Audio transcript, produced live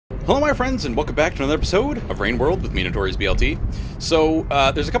Hello my friends, and welcome back to another episode of Rain World with me, Notorious BLT. So,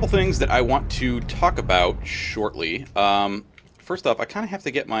 there's a couple things that I want to talk about shortly. First off, I kind of have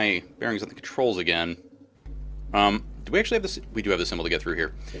to get my bearings on the controls again. Do we actually have this? We do have the symbol to get through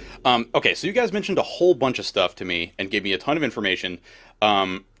here. Okay, so you guys mentioned a whole bunch of stuff to me and gave me a ton of information.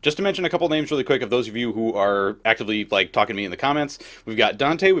 Just to mention a couple names really quick of those of you who are actively like talking to me in the comments. We've got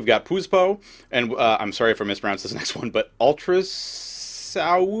Dante, we've got Puzpo, and I'm sorry if I mispronounced this next one, but Ultras.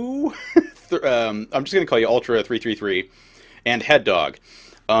 I'm just going to call you Ultra 333 and Head Dog.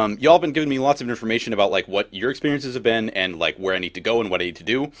 Y'all been giving me lots of information about like what your experiences have been and like where I need to go and what I need to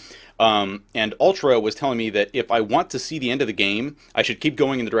do. And Ultra was telling me that if I want to see the end of the game, I should keep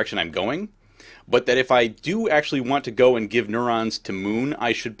going in the direction I'm going. But that if I do actually want to go and give neurons to Moon,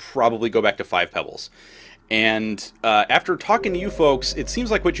 I should probably go back to 5 Pebbles. And after talking to you folks, it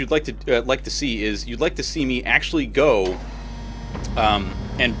seems like what you'd like to see is you'd like to see me actually go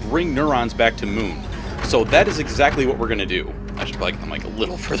and bring neurons back to Moon. So that is exactly what we're going to do. I should probably come like a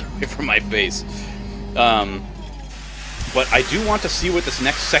little further away from my face. But I do want to see what this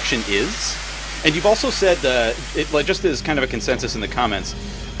next section is. And you've also said, just as kind of a consensus in the comments,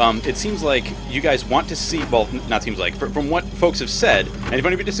 it seems like you guys want to see, well, not seems like, from what folks have said, and if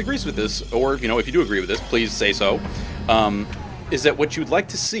anybody disagrees with this, or, you know, if you do agree with this, please say so, is that what you'd like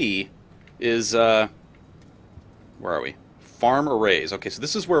to see is, where are we? Farm arrays. Okay, so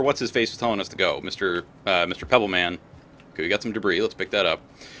this is where what's-his-face was telling us to go, Mr. Pebbleman. Okay, we got some debris. Let's pick that up.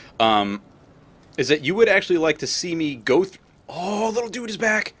 Is that you would actually like to see me go through... Oh, little dude is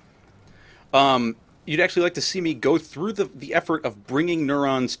back! You'd actually like to see me go through the effort of bringing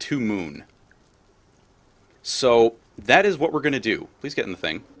neurons to Moon. So, that is what we're going to do. Please get in the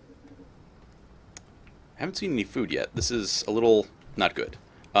thing. I haven't seen any food yet. This is a little not good.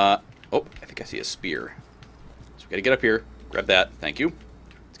 Oh, I think I see a spear. So we got to get up here. Grab that. Thank you.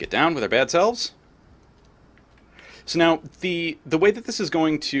 Let's get down with our bad selves. So now, the way that this is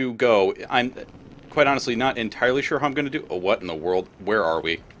going to go, I'm quite honestly not entirely sure how I'm going to do... Oh, what in the world? Where are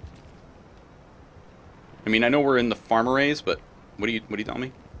we? I mean, I know we're in the farm arrays, but what do you tell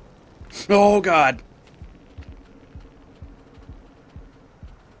me? Oh, God!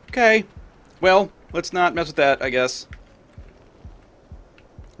 Okay. Well, let's not mess with that, I guess.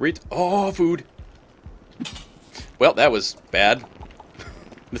 Oh, food! Well, that was bad.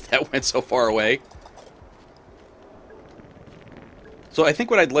 That went so far away. So I think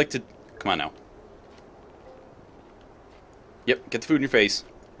what I'd like to... Come on now. Yep, get the food in your face.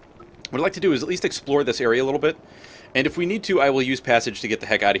 What I'd like to do is at least explore this area a little bit. And if we need to, I will use passage to get the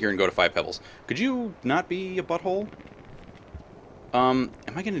heck out of here and go to 5 Pebbles. Could you not be a butthole? Am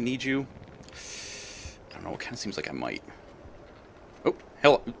I going to need you? I don't know, it kind of seems like I might. Oh,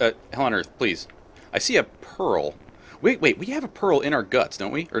 hell on earth, please. I see a pearl. Wait, we have a pearl in our guts,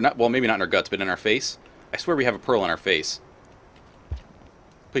 don't we? Or not, well, maybe not in our guts, but in our face. I swear we have a pearl in our face.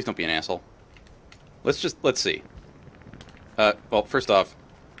 Please don't be an asshole. Let's see. Well, first off,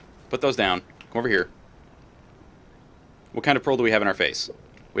 put those down. Come over here. What kind of pearl do we have in our face?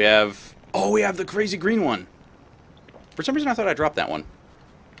 We have... Oh, we have the crazy green one. For some reason, I thought I dropped that one.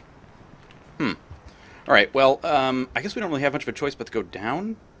 Alright, well, I guess we don't really have much of a choice but to go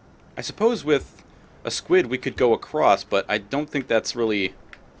down. I suppose with a squid we could go across, but I don't think that's really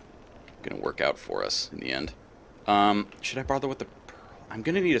going to work out for us in the end. Should I bother with the pearl? I'm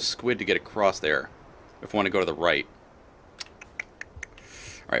going to need a squid to get across there if I want to go to the right.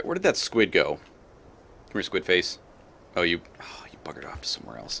 Alright, where did that squid go? Come here, squid face. Oh, you buggered off to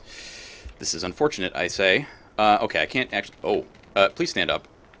somewhere else. This is unfortunate, I say. Okay, I can't actually... Oh, please stand up.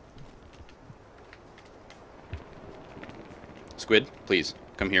 Squid, please,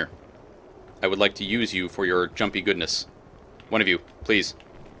 come here. I would like to use you for your jumpy goodness. One of you, please.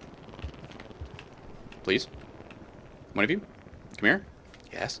 Please? One of you? Come here.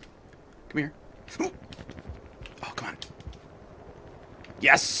 Yes. Come here. Oh, come on.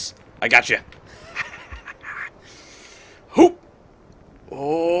 Yes! I got you. Hoop!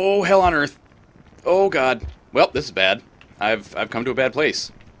 Oh, hell on earth. Oh, God. Well, this is bad. I've come to a bad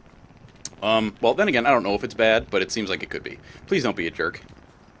place. Well, then again, I don't know if it's bad, but it seems like it could be. Please don't be a jerk.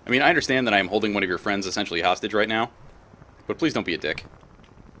 I mean, I understand that I am holding one of your friends essentially hostage right now, but please don't be a dick.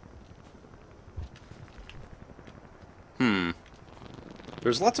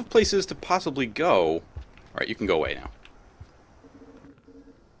 There's lots of places to possibly go. Alright, you can go away now.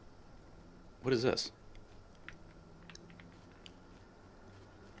 What is this?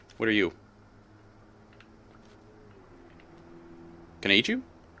 What are you? Can I eat you?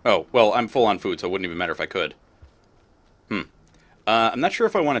 Oh, well, I'm full on food, so it wouldn't even matter if I could. I'm not sure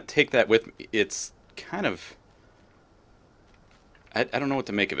if I want to take that with me. It's kind of... I don't know what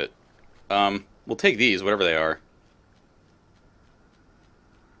to make of it. We'll take these, whatever they are.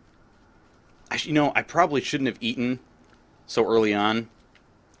 You know, I probably shouldn't have eaten so early on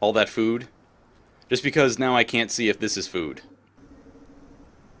all that food. Just because now I can't see if this is food.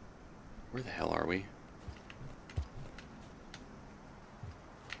 Where the hell are we?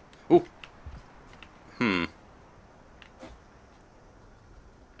 Ooh.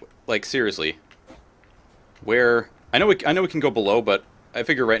 Like, seriously. Where... I know we can go below, but I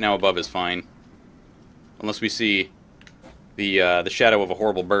figure right now above is fine. Unless we see the shadow of a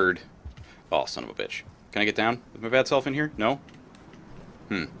horrible bird. Oh, son of a bitch. Can I get down with my bad self in here? No?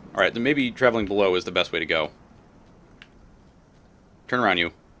 Alright, then maybe traveling below is the best way to go. Turn around,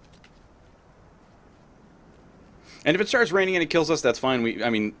 you. And if it starts raining and it kills us, that's fine. We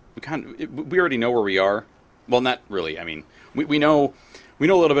already know where we are. Well, not really. I mean, we know a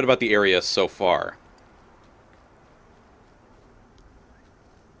little bit about the area so far.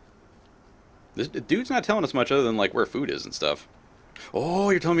 This dude's not telling us much other than, like, where food is and stuff. Oh,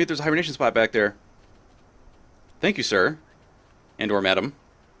 you're telling me there's a hibernation spot back there. Thank you, sir. And or madam.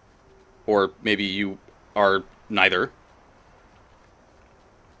 Or maybe you are neither.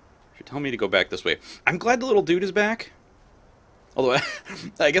 You're telling me to go back this way. I'm glad the little dude is back. Although,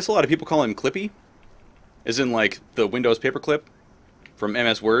 I guess a lot of people call him Clippy. As in, like, the Windows paperclip from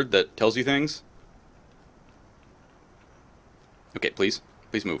MS Word that tells you things. Okay, please.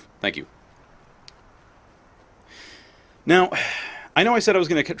 Please move. Thank you. Now, I know I said I was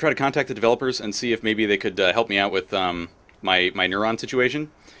going to try to contact the developers and see if maybe they could help me out with my neuron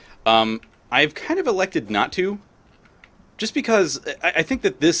situation. I've kind of elected not to, just because I think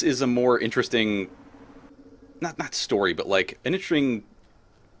that this is a more interesting, not story, but like an interesting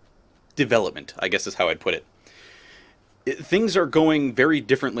development, I guess is how I'd put it. Things are going very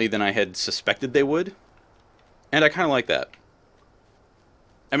differently than I had suspected they would, and I kind of like that.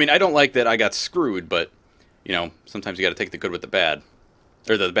 I mean, I don't like that I got screwed, but, you know, sometimes you got to take the good with the bad.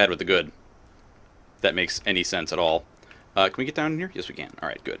 Or the bad with the good. If that makes any sense at all. Can we get down in here? Yes, we can.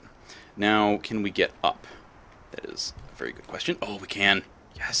 Alright, good. Now, can we get up? That is a very good question. Oh, we can.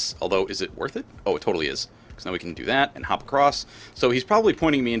 Yes. Although, is it worth it? Oh, it totally is. Because now we can do that and hop across. So he's probably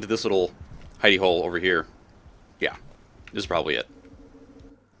pointing me into this little hidey hole over here. Yeah. This is probably it.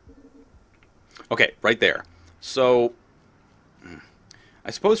 Okay, right there. So,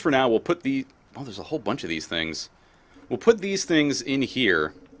 I suppose for now we'll put the... Oh, there's a whole bunch of these things. We'll put these things in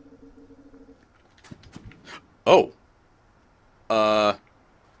here. Oh.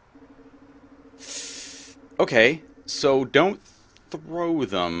 Okay, so don't throw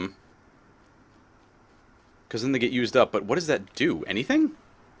them. Because then they get used up. But what does that do? Anything?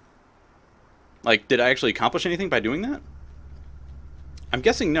 Like, did I actually accomplish anything by doing that? I'm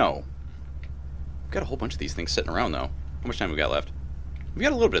guessing no. We've got a whole bunch of these things sitting around, though. How much time we got left? We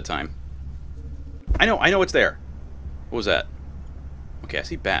got a little bit of time. I know it's there. What was that? Okay, I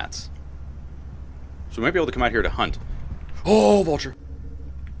see bats. So we might be able to come out here to hunt. Oh, vulture!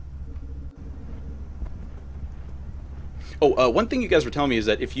 Oh, one thing you guys were telling me is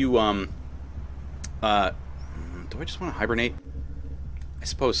that if you, do I just want to hibernate? I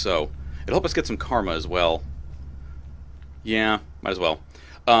suppose so. It'll help us get some karma as well. Yeah, might as well.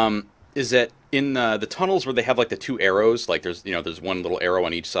 Is that in the tunnels where they have, like, the two arrows, like, there's one little arrow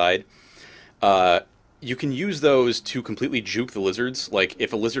on each side, you can use those to completely juke the lizards. Like,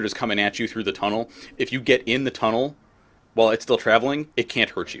 if a lizard is coming at you through the tunnel, if you get in the tunnel while it's still traveling, it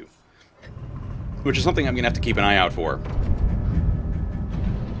can't hurt you. Which is something I'm going to have to keep an eye out for.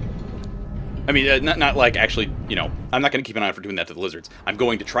 I mean, not like actually, you know, I'm not going to keep an eye out for doing that to the lizards. I'm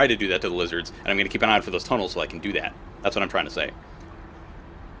going to try to do that to the lizards, and I'm going to keep an eye out for those tunnels so I can do that. That's what I'm trying to say.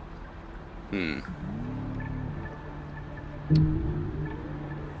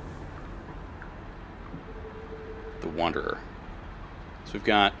 The Wanderer. So we've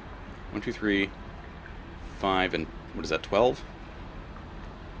got 1, 2, 3, 5, and what is that, 12?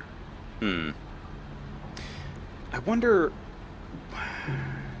 I wonder...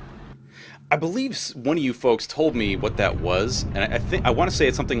 I believe one of you folks told me what that was, and I want to say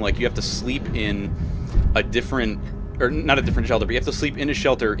it's something like you have to sleep in a different, or not a different shelter, but you have to sleep in a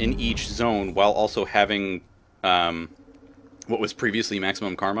shelter in each zone while also having what was previously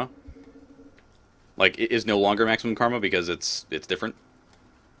maximum karma. Like, it is no longer maximum karma because it's different.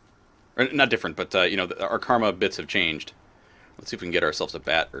 Or not different, but you know, our karma bits have changed. Let's see if we can get ourselves a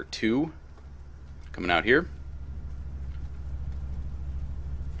bat or two coming out here.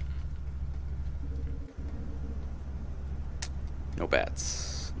 No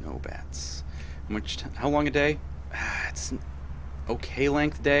bats. No bats. How long a day? It's an okay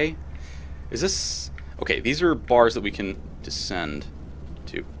length day. Is this... Okay, these are bars that we can descend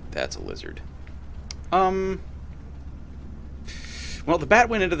to. That's a lizard. Well, the bat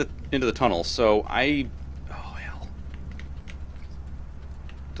went into the tunnel, so I... Oh, hell.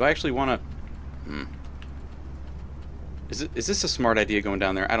 Do I actually want to... Is this a smart idea going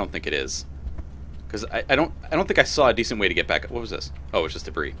down there? I don't think it is. Because I don't think I saw a decent way to get back up. What was this? Oh, it's just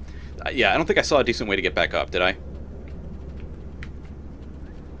debris. Yeah, I don't think I saw a decent way to get back up, did I?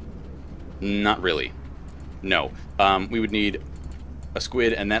 Not really. No. We would need a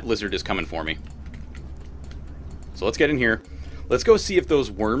squid, and that lizard is coming for me. So let's get in here. Let's go see if those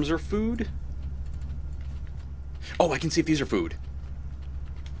worms are food. Oh, I can see if these are food.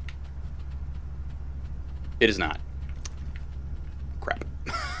 It is not. Crap.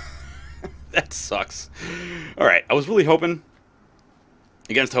 That sucks. Alright, I was really hoping,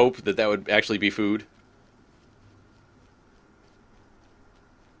 against hope, that that would actually be food.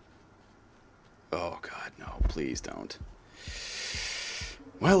 Oh god, no, please don't.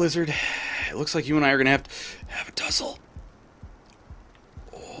 Well, lizard, it looks like you and I are gonna have to have a tussle.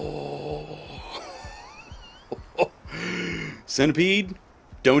 Oh. Centipede,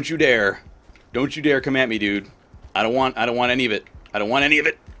 don't you dare. Don't you dare come at me, dude. I don't want any of it. I don't want any of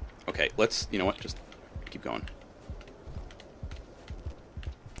it. Okay, let's, you know what, just keep going.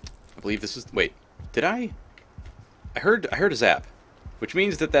 I believe this is, wait, did I heard a zap, which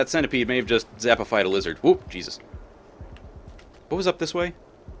means that that centipede may have just zapified a lizard. Whoop, Jesus. What was up this way?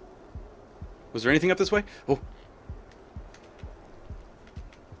 Was there anything up this way? Oh.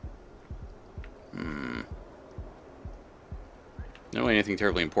 No, anything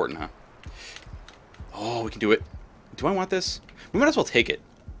terribly important, huh? Oh, we can do it. Do I want this? We might as well take it.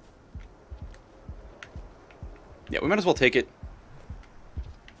 Yeah, we might as well take it.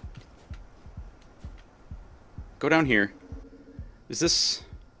 Go down here. Is this...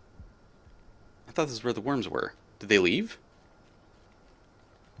 I thought this is where the worms were. Did they leave?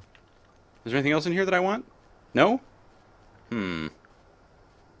 Is there anything else in here that I want? No? You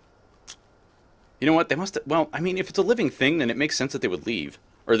know what? They must have... Well, I mean, if it's a living thing, then it makes sense that they would leave.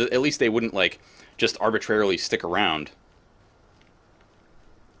 Or that at least they wouldn't, like, just arbitrarily stick around.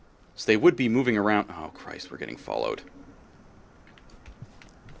 So they would be moving around... Oh, Christ, we're getting followed.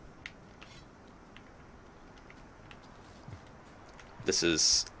 This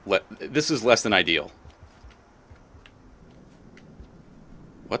is less than ideal.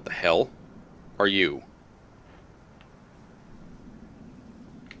 What the hell are you?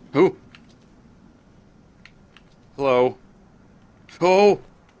 Who? Hello? Oh!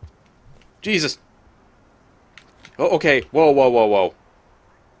 Jesus! Oh, okay. Whoa, whoa, whoa, whoa.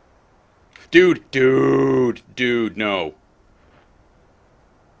 Dude, no.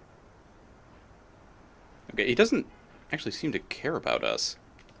 Okay, he doesn't actually seem to care about us.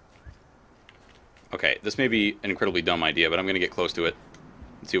 Okay, this may be an incredibly dumb idea, but I'm going to get close to it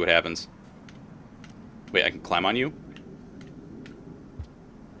and see what happens. Wait, I can climb on you?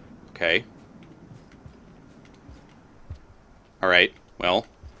 Okay. Alright, well,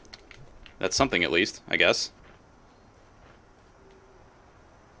 that's something at least, I guess.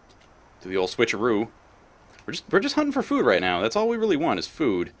 Do the old switcheroo. We're just hunting for food right now. That's all we really want is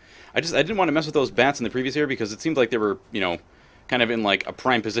food. I didn't want to mess with those bats in the previous area because it seemed like they were, you know, kind of in like a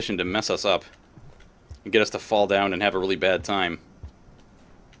prime position to mess us up and get us to fall down and have a really bad time.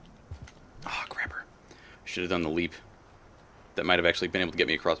 Ah, oh, crapper. I should have done the leap. That might have actually been able to get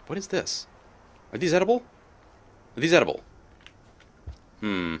me across. What is this? Are these edible? Are these edible?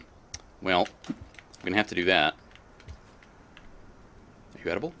 Well, I'm gonna have to do that. Are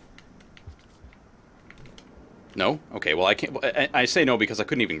you edible? No? Okay, well I can't... I say no because I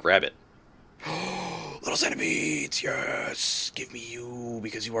couldn't even grab it. Little centipedes, yes! Give me you,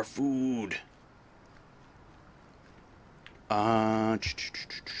 because you are food. Where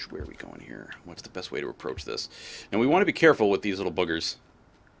are we going here? What's the best way to approach this? And we want to be careful with these little boogers.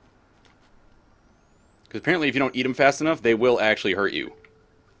 Because apparently if you don't eat them fast enough, they will actually hurt you.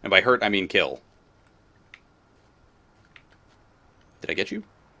 And by hurt, I mean kill. Did I get you?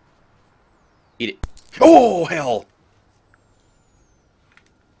 Eat it. Oh, hell!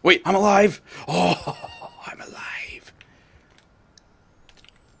 Wait, I'm alive! Oh, I'm alive.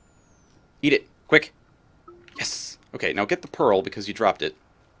 Eat it, quick. Yes. Okay, now get the pearl because you dropped it.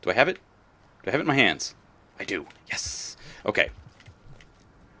 Do I have it? Do I have it in my hands? I do. Yes. Okay.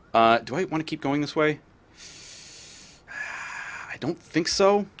 Do I want to keep going this way? I don't think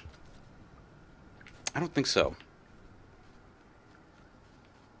so. I don't think so.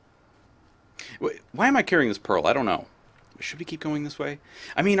 Why am I carrying this pearl? I don't know. Should we keep going this way?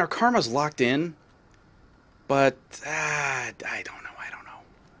 I mean, our karma's locked in, but I don't know. I don't know.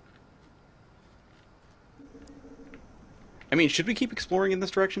 I mean, should we keep exploring in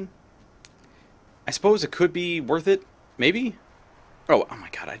this direction? I suppose it could be worth it. Maybe? Oh my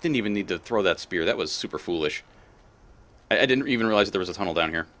god, I didn't even need to throw that spear. That was super foolish. I didn't even realize that there was a tunnel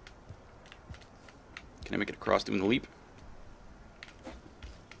down here. Can I make it across doing the leap?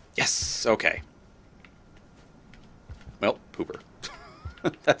 Yes! Okay. Well, pooper.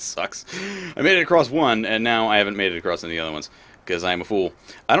 That sucks. I made it across one, and now I haven't made it across any of the other ones, because I'm a fool.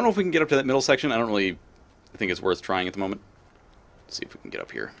 I don't know if we can get up to that middle section. I don't really think it's worth trying at the moment. Let's see if we can get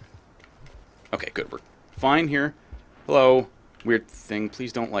up here. Okay, good. We're fine here. Hello. Weird thing.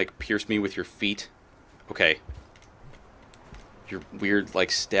 Please don't, like, pierce me with your feet. Okay. Your weird,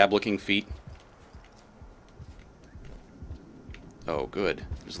 like, stab-looking feet. Oh, good.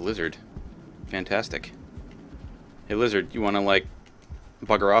 There's a lizard. Fantastic. Hey, lizard, you want to, like,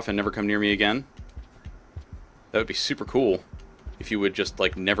 bugger off and never come near me again? That would be super cool if you would just,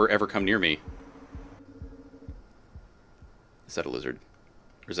 like, never ever come near me. Is that a lizard?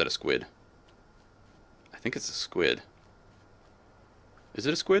 Or is that a squid? I think it's a squid. Is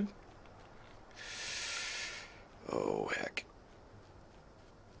it a squid? Oh, heck.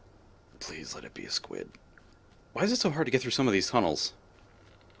 Please let it be a squid. Why is it so hard to get through some of these tunnels?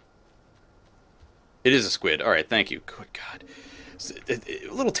 It is a squid. Alright, thank you. Good God. It's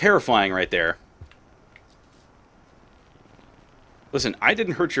a little terrifying right there. Listen, I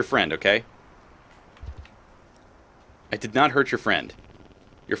didn't hurt your friend, okay? I did not hurt your friend.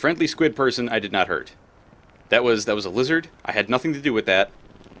 Your friendly squid person, I did not hurt. That was a lizard. I had nothing to do with that.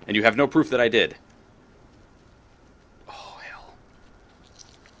 And you have no proof that I did. Oh, hell.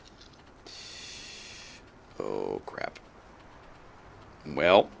 Oh, crap.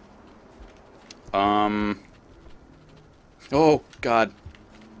 Well. Oh, God.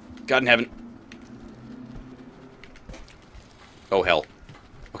 God in heaven. Oh, hell.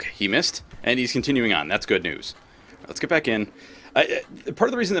 Okay, he missed, and he's continuing on. That's good news. Let's get back in. Part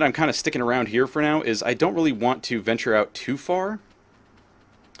of the reason that I'm kind of sticking around here for now is I don't really want to venture out too far.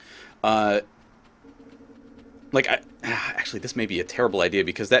 Actually, this may be a terrible idea,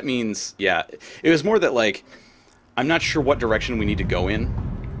 because that means, yeah, it was more that, like, I'm not sure what direction we need to go in.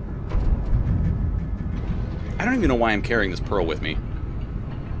 I don't even know why I'm carrying this pearl with me.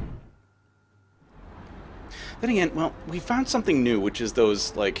 Then again, well, we found something new, which is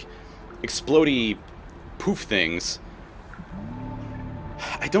those, like, explodey poof things.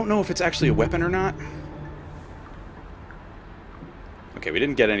 I don't know if it's actually a weapon or not. Okay, we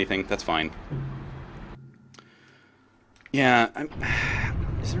didn't get anything. That's fine. Yeah,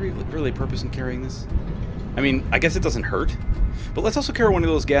 is there really a purpose in carrying this? I mean, I guess it doesn't hurt. But let's also carry one of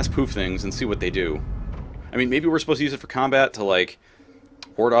those gas poof things and see what they do. I mean, maybe we're supposed to use it for combat to, like,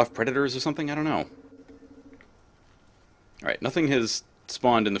 ward off predators or something? I don't know. Alright, nothing has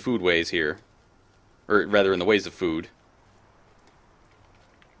spawned in the food ways here. Or, rather, in the ways of food.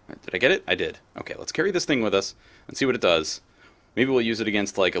 Did I get it? I did. Okay, let's carry this thing with us and see what it does. Maybe we'll use it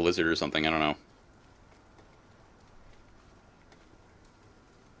against, like, a lizard or something. I don't know.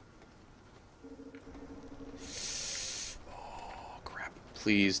 Oh, crap.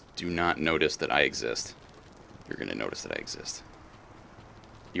 Please do not notice that I exist. You're going to notice that I exist.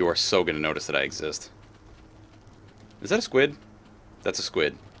 You are so going to notice that I exist. Is that a squid? That's a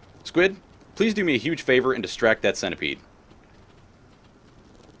squid. Squid, please do me a huge favor and distract that centipede.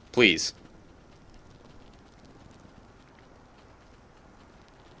 Please.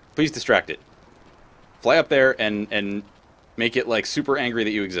 Please distract it. Fly up there and make it, like, super angry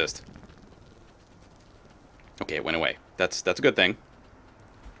that you exist. Okay, it went away. That's a good thing.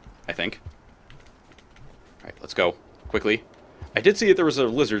 I think. Alright, let's go. Quickly. I did see that there was a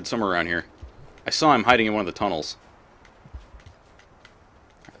lizard somewhere around here. I saw him hiding in one of the tunnels.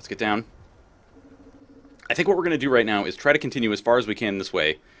 Alright, let's get down. I think what we're going to do right now is try to continue as far as we can this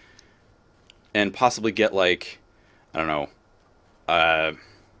way. And possibly get, like, I don't know,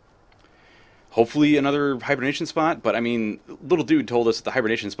 hopefully another hibernation spot. But, I mean, little dude told us that the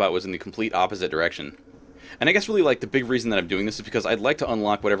hibernation spot was in the complete opposite direction. And I guess really, like, the big reason that I'm doing this is because I'd like to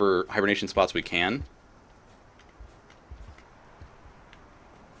unlock whatever hibernation spots we can.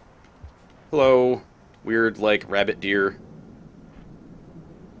 Hello, weird, like, rabbit deer.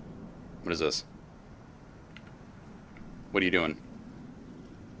 What is this? What are you doing?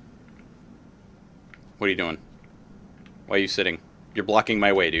 What are you doing? Why are you sitting? You're blocking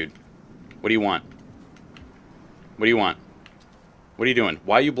my way, dude. What do you want? What do you want? What are you doing?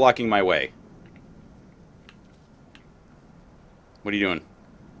 Why are you blocking my way? What are you doing?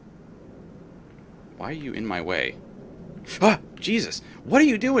 Why are you in my way? Ah! Jesus! What are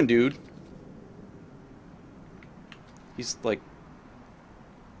you doing, dude? He's like...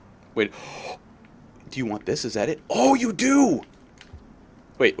 Wait. Do you want this? Is that it? Oh, you do!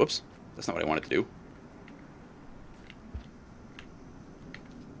 Wait, whoops. That's not what I wanted to do.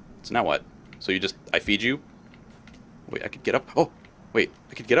 So now what? So you just... I feed you? Wait, I could get up... Oh! Wait,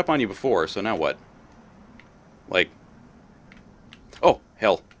 I could get up on you before, so now what? Like... Oh,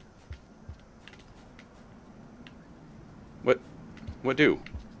 hell. What do?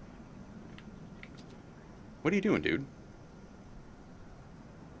 What are you doing, dude?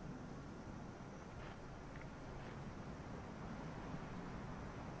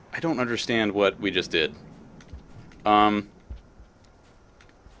 I don't understand what we just did. Yeah,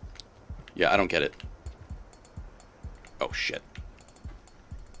 I don't get it. Oh, shit.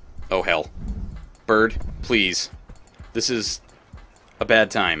 Oh, hell. Bird, please. This is a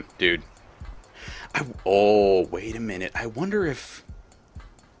bad time, dude. Oh, wait a minute. I wonder if...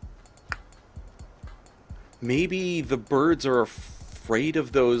 maybe the birds are afraid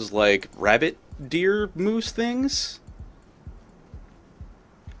of those, like, rabbit deer moose things?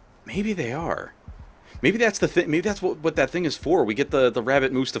 Maybe they are. Maybe that's the thing. Maybe that's what that thing is for. We get the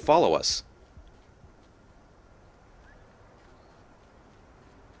rabbit moose to follow us.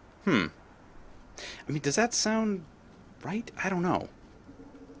 I mean, does that sound right? I don't know.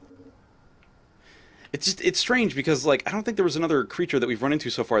 It's strange because, like, I don't think there was another creature that we've run into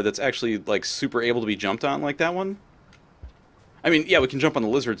so far that's actually, like, super able to be jumped on like that one. I mean, yeah, we can jump on the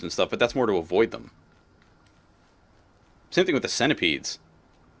lizards and stuff, but that's more to avoid them. Same thing with the centipedes.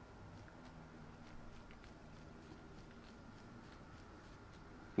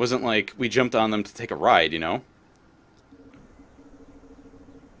 Wasn't like we jumped on them to take a ride, you know?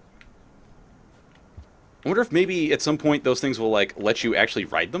 I wonder if maybe at some point those things will, like, let you actually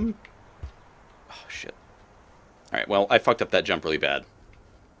ride them? Oh, shit. Alright, well, I fucked up that jump really bad.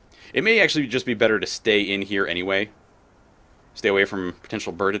 It may actually just be better to stay in here anyway. Stay away from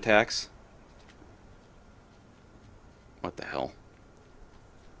potential bird attacks. What the hell?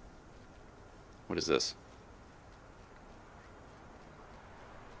 What is this?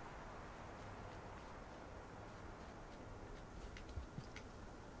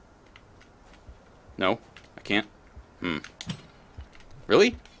 No, I can't.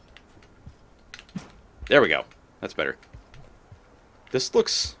 Really? There we go. That's better. This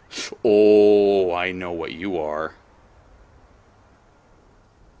looks... oh, I know what you are.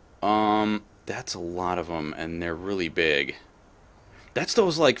 That's a lot of them, and they're really big. That's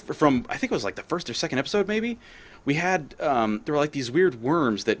those, like, from... I think it was, like, the first or second episode, maybe? We had, there were, like, these weird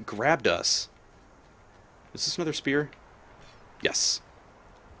worms that grabbed us. Is this another spear? Yes.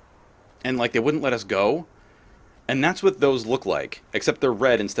 And, like, they wouldn't let us go. And that's what those look like. Except they're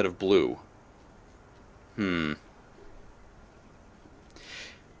red instead of blue. Oh,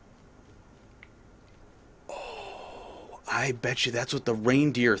 I bet you that's what the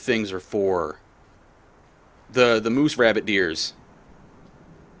reindeer things are for. The moose rabbit deers.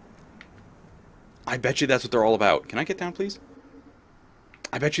 I bet you that's what they're all about. Can I get down, please?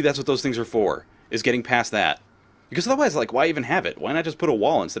 I bet you that's what those things are for. Is getting past that. Because otherwise, like, why even have it? Why not just put a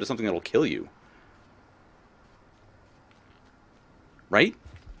wall instead of something that'll kill you? Right?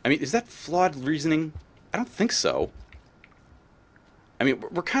 I mean, is that flawed reasoning? I don't think so. I mean,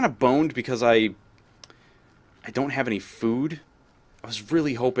 we're kind of boned because I don't have any food. I was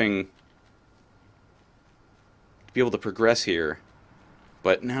really hoping to be able to progress here.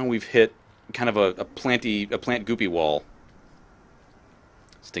 But now we've hit kind of a plant goopy wall.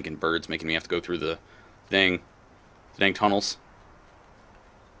 Stinking birds making me have to go through the thing. The dang tunnels.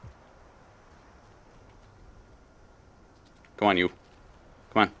 Come on, you.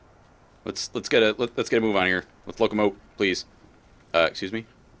 Come on. Let's get a move on here. Let's locomote, please. Excuse me?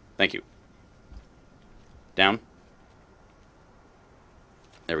 Thank you. Down.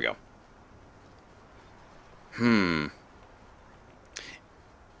 There we go.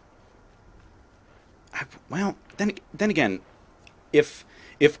 Well, then again, if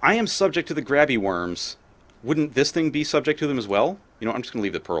I am subject to the grabby worms, wouldn't this thing be subject to them as well? You know, I'm just gonna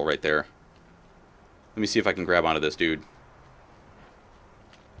leave the pearl right there. Let me see if I can grab onto this dude.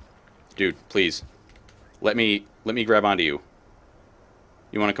 Dude, please. Let me grab onto you.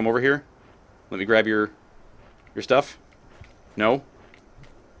 You want to come over here? Let me grab your stuff? No?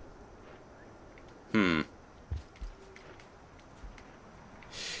 You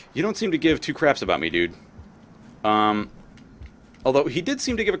don't seem to give two craps about me, dude. Although he did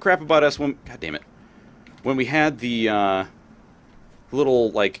seem to give a crap about us when... God damn it. When we had the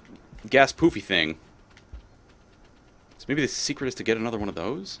little, like, gas poofy thing. So maybe the secret is to get another one of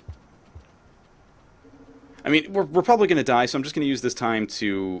those? I mean, we're probably going to die, so I'm just going to use this time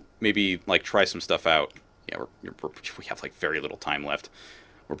to maybe, like, try some stuff out. Yeah, we have, like, very little time left.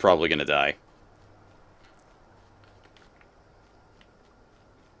 We're probably going to die.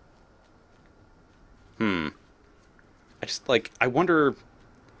 just, like, I wonder,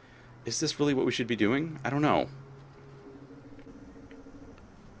 is this really what we should be doing? I don't know.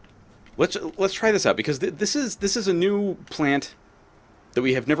 Let's try this out, because this is a new plant that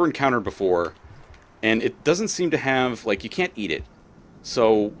we have never encountered before, and it doesn't seem to have, like, you can't eat it.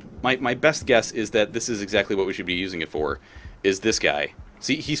 So my best guess is that this is exactly what we should be using it for, is this guy.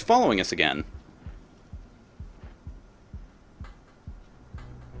 See, he's following us again.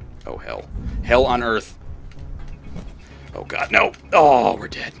 Oh, hell. Hell on earth. Oh, God, no. Oh, we're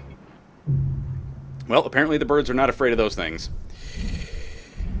dead. Well, apparently the birds are not afraid of those things.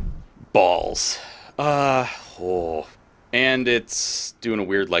 Balls. Oh. And it's doing a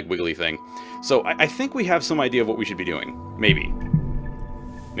weird, like, wiggly thing. So I think we have some idea of what we should be doing. Maybe.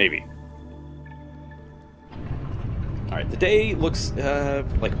 Maybe. Alright, the day looks,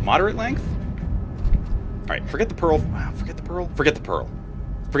 like, moderate length? Alright, forget the pearl. Forget the pearl? Forget the pearl.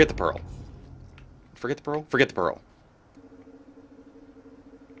 Forget the pearl. Forget the pearl? Forget the pearl.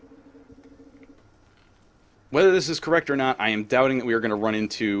 Whether this is correct or not, I am doubting that we are going to run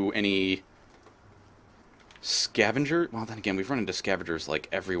into any scavenger. Well, then again, we've run into scavengers, like,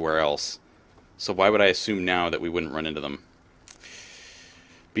 everywhere else. So why would I assume now that we wouldn't run into them?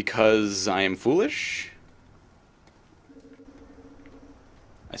 Because I am foolish?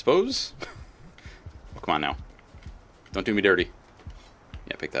 I suppose? Oh, come on now. Don't do me dirty.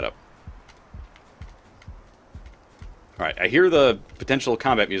 Yeah, pick that up. Alright, I hear the potential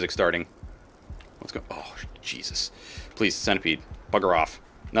combat music starting. Let's go. Oh, Jesus. Please, centipede, bugger off.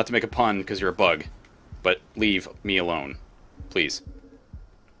 Not to make a pun, because you're a bug. But leave me alone. Please.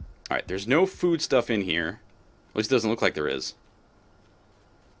 Alright, there's no food stuff in here. At least it doesn't look like there is.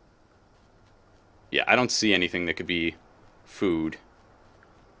 Yeah, I don't see anything that could be food.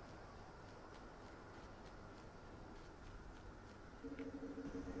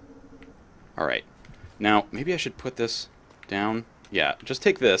 Alright. Now, maybe I should put this down. Yeah, just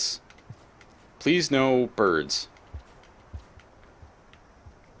take this. Please no birds.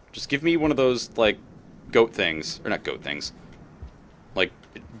 Just give me one of those, like, goat things. Or not goat things. Like,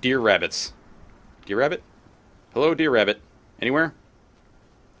 deer rabbits. Deer rabbit? Hello, deer rabbit. Anywhere?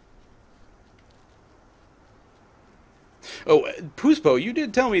 Oh, Puspo, you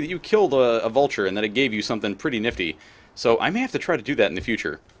did tell me that you killed a vulture and that it gave you something pretty nifty. So I may have to try to do that in the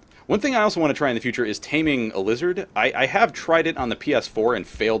future. One thing I also want to try in the future is taming a lizard. I have tried it on the PS4 and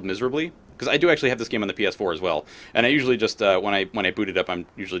failed miserably. Because I do actually have this game on the PS4 as well. And I usually just, when I boot it up, I'm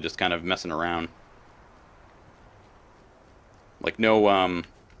usually just kind of messing around. Like, no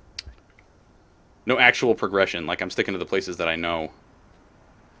actual progression. Like, I'm sticking to the places that I know.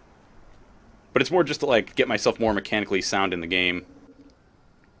 But it's more just to, like, get myself more mechanically sound in the game.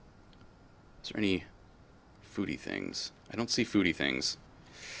 Is there any foodie things? I don't see foodie things.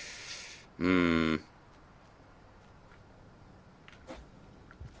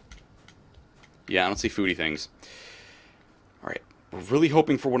 Yeah, I don't see foodie things. Alright, we're really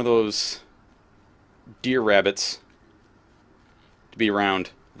hoping for one of those deer rabbits to be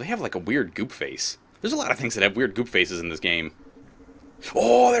around. They have, like, a weird goop face. There's a lot of things that have weird goop faces in this game.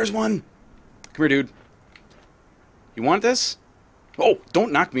 Oh, there's one! Come here, dude. You want this? Oh,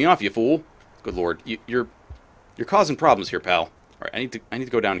 don't knock me off, you fool. Good lord. You're causing problems here, pal. All right, I need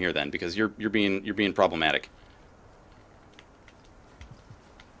to go down here then, because you're being problematic.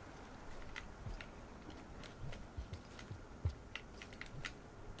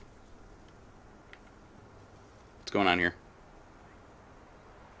 What's going on here?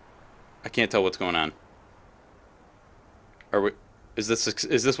 I can't tell what's going on. Are we? Is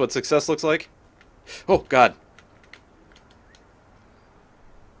this what success looks like? Oh God!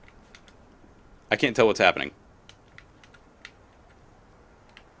 I can't tell what's happening.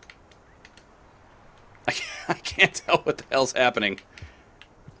 I can't tell what the hell's happening.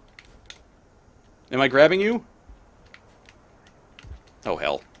 Am I grabbing you? Oh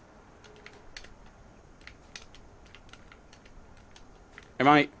hell! Am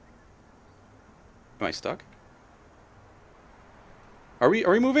I stuck? Are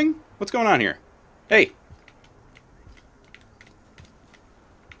we moving? What's going on here? Hey!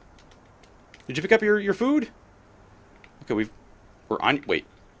 Did you pick up your food? Okay, wait.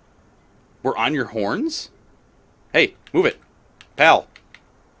 We're on your horns? Hey, move it. Pal.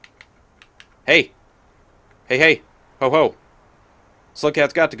 Hey. Hey. Ho ho.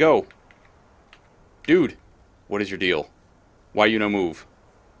 Slugcat's got to go. Dude, what is your deal? Why you no move?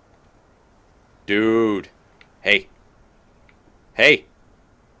 Dude. Hey. Hey.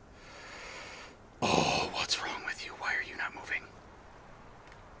 Oh, what's wrong with you? Why are you not moving?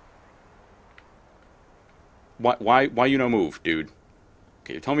 Why you no move, dude?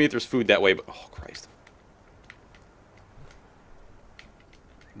 Okay, you're telling me that there's food that way, but oh Christ.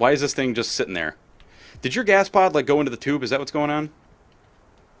 Why is this thing just sitting there? Did your gas pod, like, go into the tube? Is that what's going on?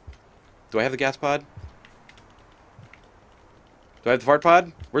 Do I have the gas pod? Do I have the fart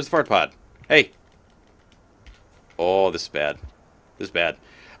pod? Where's the fart pod? Hey! Oh, this is bad. This is bad.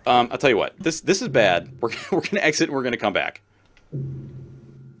 I'll tell you what. This is bad. We're going to exit and we're going to come back.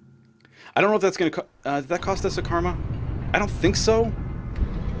 I don't know if that's going to... did that cost us a karma? I don't think so.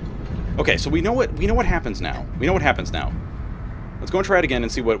 Okay, so we know what happens now. We know what happens now. Let's go and try it again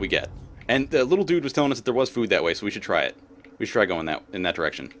and see what we get. And the little dude was telling us that there was food that way, so we should try it. We should try going in that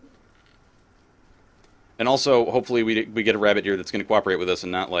direction. And also, hopefully, we get a rabbit here that's going to cooperate with us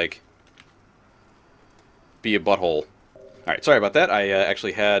and not, like, be a butthole. Alright, sorry about that. I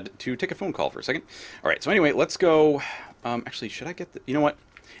actually had to take a phone call for a second. Alright, so anyway, let's go... actually, should I get the... You know what?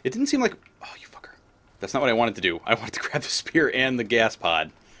 It didn't seem like... Oh, you fucker. That's not what I wanted to do. I wanted to grab the spear and the gas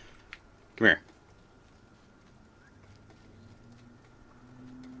pod. Come here.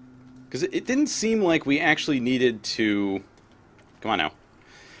 Because it didn't seem like we actually needed to... Come on now.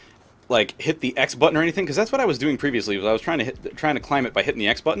 Like, hit the X button or anything, because that's what I was doing previously, was I was trying to climb it by hitting the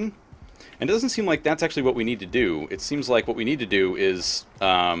X button. And it doesn't seem like that's actually what we need to do. It seems like what we need to do is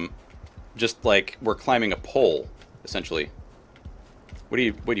just like we're climbing a pole, essentially. What are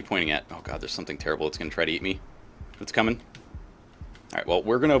you pointing at? Oh god, there's something terrible that's going to try to eat me. It's coming. Alright, well,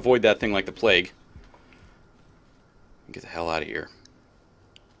 we're going to avoid that thing like the plague. Get the hell out of here.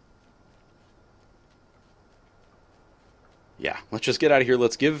 Yeah, let's just get out of here.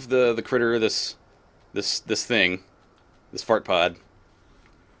 Let's give the critter this thing, this fart pod.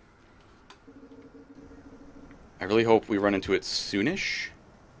 I really hope we run into it soonish.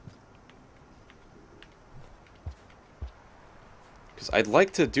 Because I'd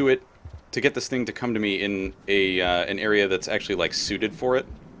like to do it to get this thing to come to me in an area that's actually like suited for it,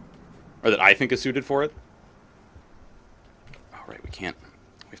 or that I think is suited for it. Oh right, we can't.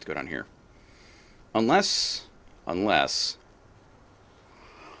 We have to go down here. Unless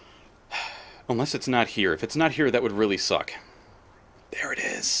it's not here. If it's not here, that would really suck. There it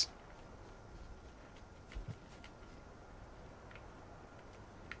is.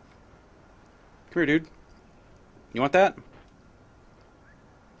 Come here, dude. You want that?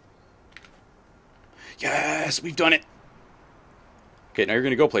 Yes, we've done it. Okay, now you're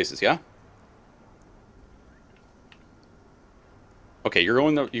gonna go places, yeah? Okay, you're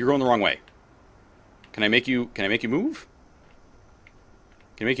going the wrong way. Can I make you move? Can I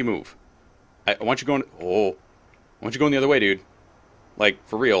make you move? I want you going... Oh. I want you going the other way, dude. Like,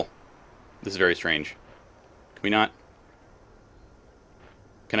 for real. This is very strange. Can we not...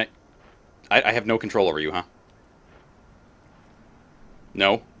 Can I have no control over you, huh?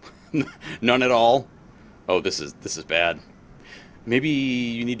 No? None at all? Oh, this is bad. Maybe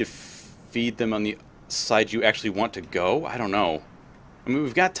you need to feed them on the side you actually want to go? I don't know. I mean,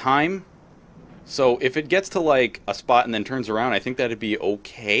 we've got time... So if it gets to, like, a spot and then turns around, I think that'd be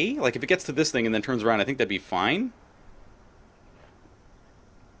okay. Like, if it gets to this thing and then turns around, I think that'd be fine.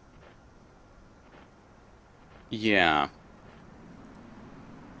 Yeah.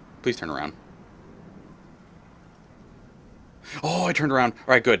 Please turn around. Oh, I turned around.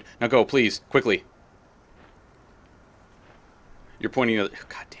 Alright, good. Now go, please. Quickly. You're pointing the other...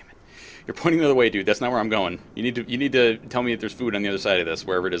 God damn it. You're pointing the other way, dude. That's not where I'm going. You need to tell me if there's food on the other side of this,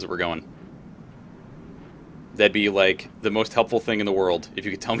 wherever it is that we're going. That'd be, like, the most helpful thing in the world, if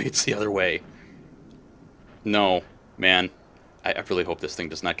you could tell me it's the other way. No, man. I really hope this thing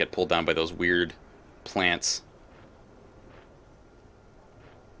does not get pulled down by those weird plants.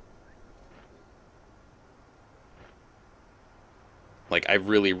 Like, I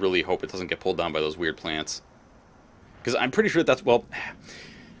really, really hope it doesn't get pulled down by those weird plants. Because I'm pretty sure that's, well...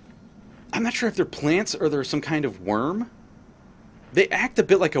 I'm not sure if they're plants or they're some kind of worm. They act a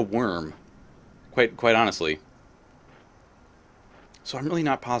bit like a worm. Quite honestly. So I'm really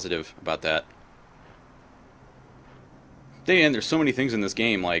not positive about that. Then again, there's so many things in this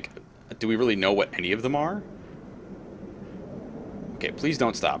game, like, do we really know what any of them are? Okay, please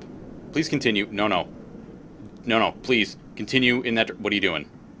don't stop. Please continue. No, no. No, no, please. Continue in that... What are you doing?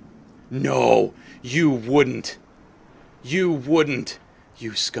 No! You wouldn't! You wouldn't!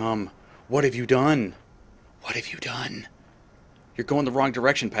 You scum. What have you done? What have you done? You're going the wrong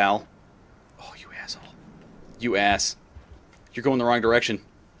direction, pal. Oh, you asshole. You ass. You're going the wrong direction.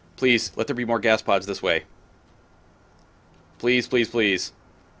 Please, let there be more gas pods this way. Please, please, please.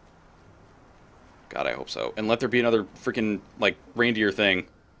 God, I hope so. And let there be another freaking, like, reindeer thing.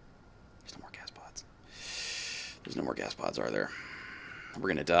 There's no more gas pods. There's no more gas pods, are there? We're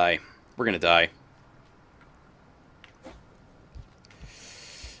gonna die. We're gonna die.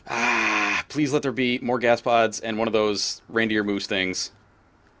 Ah, please let there be more gas pods and one of those reindeer moose things.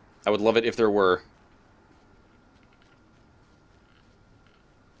 I would love it if there were.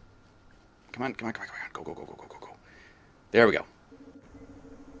 Come on, come on, come on, come on. Go, go, go, go, go, go, go. There we go.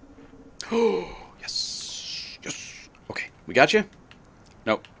 Oh, yes. Yes. Okay, we got you?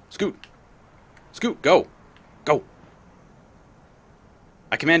 No. Scoot. Scoot, go. Go.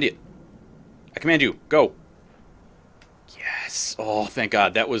 I command you. I command you. Go. Yes. Oh, thank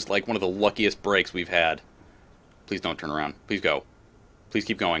God. That was like one of the luckiest breaks we've had. Please don't turn around. Please go. Please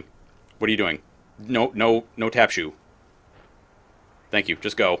keep going. What are you doing? No tap shoe. Thank you.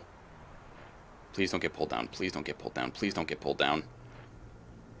 Just go. Please don't get pulled down. Please don't get pulled down. Please don't get pulled down.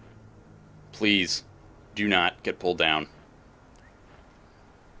 Please do not get pulled down.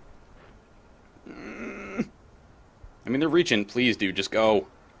 I mean, they're reaching. Please, dude, just go.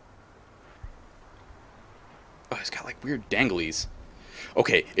 Oh, it's got like weird danglies.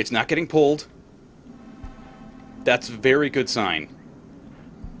 Okay, it's not getting pulled. That's a very good sign.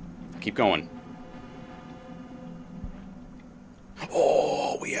 Keep going.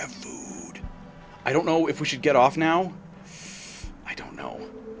 Oh, we have food. I don't know if we should get off now. I don't know.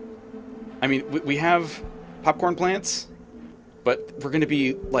 I mean, we have popcorn plants, but we're going to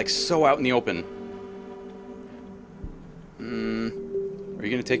be, like, so out in the open. Are you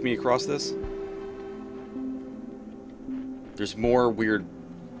going to take me across this? There's more weird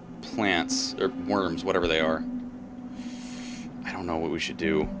plants, or worms, whatever they are. I don't know what we should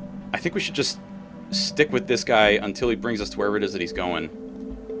do. I think we should just stick with this guy until he brings us to wherever it is that he's going.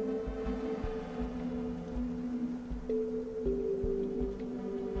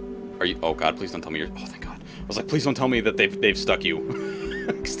 Are you... Oh, God, please don't tell me you're... Oh, thank God. I was like, please don't tell me that they've stuck you.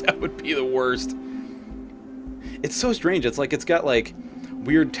 Because that would be the worst. It's so strange. It's like it's got, like,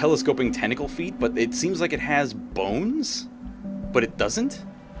 weird telescoping tentacle feet, but it seems like it has bones, but it doesn't.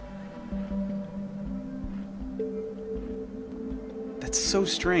 That's so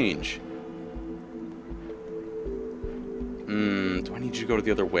strange. Do I need you to go to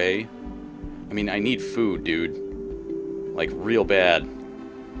the other way? I mean, I need food, dude. Like, real bad.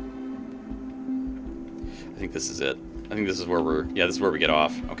 I think this is it. I think this is where we're... Yeah, this is where we get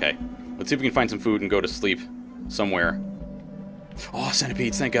off. Okay. Let's see if we can find some food and go to sleep somewhere. Oh,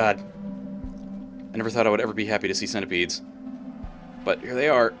 centipedes, thank God. I never thought I would ever be happy to see centipedes. But here they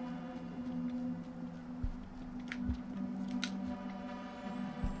are.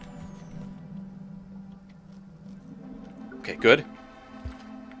 Okay, good.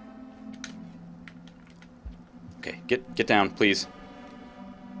 Okay, get down, please.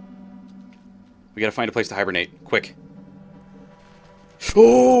 We gotta find a place to hibernate. Quick.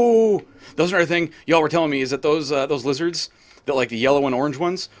 Oh! That was another thing y'all were telling me, is that those lizards, that like the yellow and orange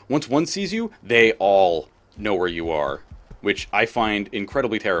ones, once one sees you, they all know where you are. Which I find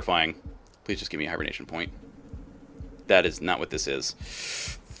incredibly terrifying. Please just give me a hibernation point. That is not what this is.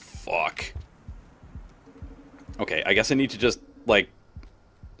 Fuck. Okay, I guess I need to just, like,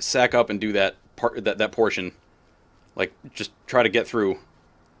 sack up and do that part, that portion. Like, just try to get through.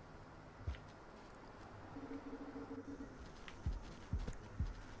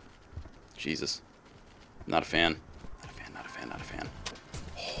 Jesus. Not a fan. Not a fan, not a fan, not a fan.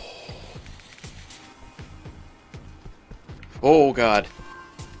 Oh, God.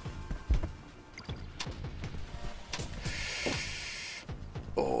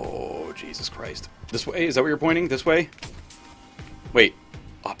 Oh, Jesus Christ. This way? Is that where you're pointing? This way? Wait.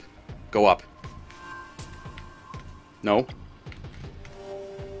 Up. Go up. No?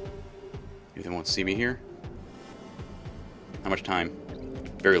 You think won't see me here? How much time?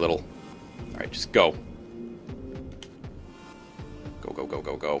 Very little. Alright, just go. Go, go, go,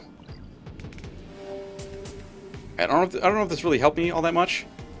 go, go. I don't know if this really helped me all that much.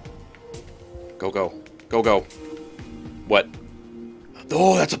 Go, go. Go, go. What?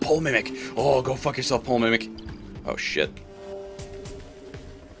 Oh, that's a pole mimic. Oh, go fuck yourself, pole mimic. Oh, shit.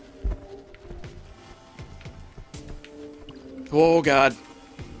 Oh, God.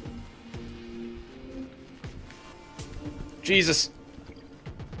 Jesus.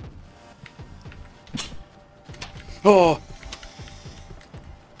 Oh.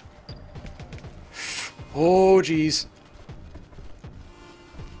 Oh, jeez.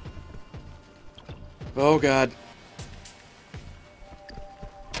 Oh, God.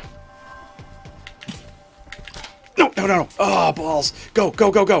 No, no, no, no. Oh, balls. Go,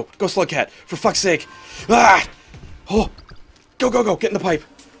 go, go, go. Go, slugcat. For fuck's sake. Ah! Oh. Go, go, go. Get in the pipe.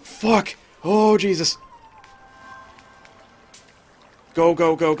 Fuck. Oh, Jesus. Go,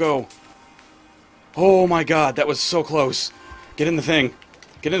 go, go, go. Oh, my God. That was so close. Get in the thing.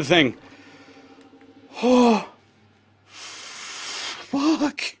 Get in the thing. Oh.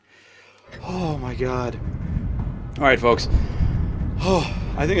 Fuck. Oh, my God. All right, folks. Oh.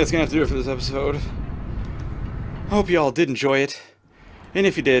 I think that's going to have to do it for this episode. I hope you all did enjoy it. And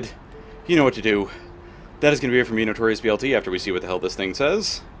if you did, you know what to do. That is going to be it from me, Notorious BLT, after we see what the hell this thing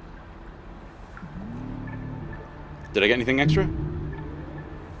says. Did I get anything extra?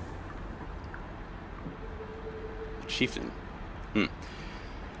 Chieftain.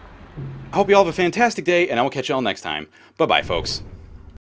 I hope you all have a fantastic day, and I will catch you all next time. Bye-bye, folks.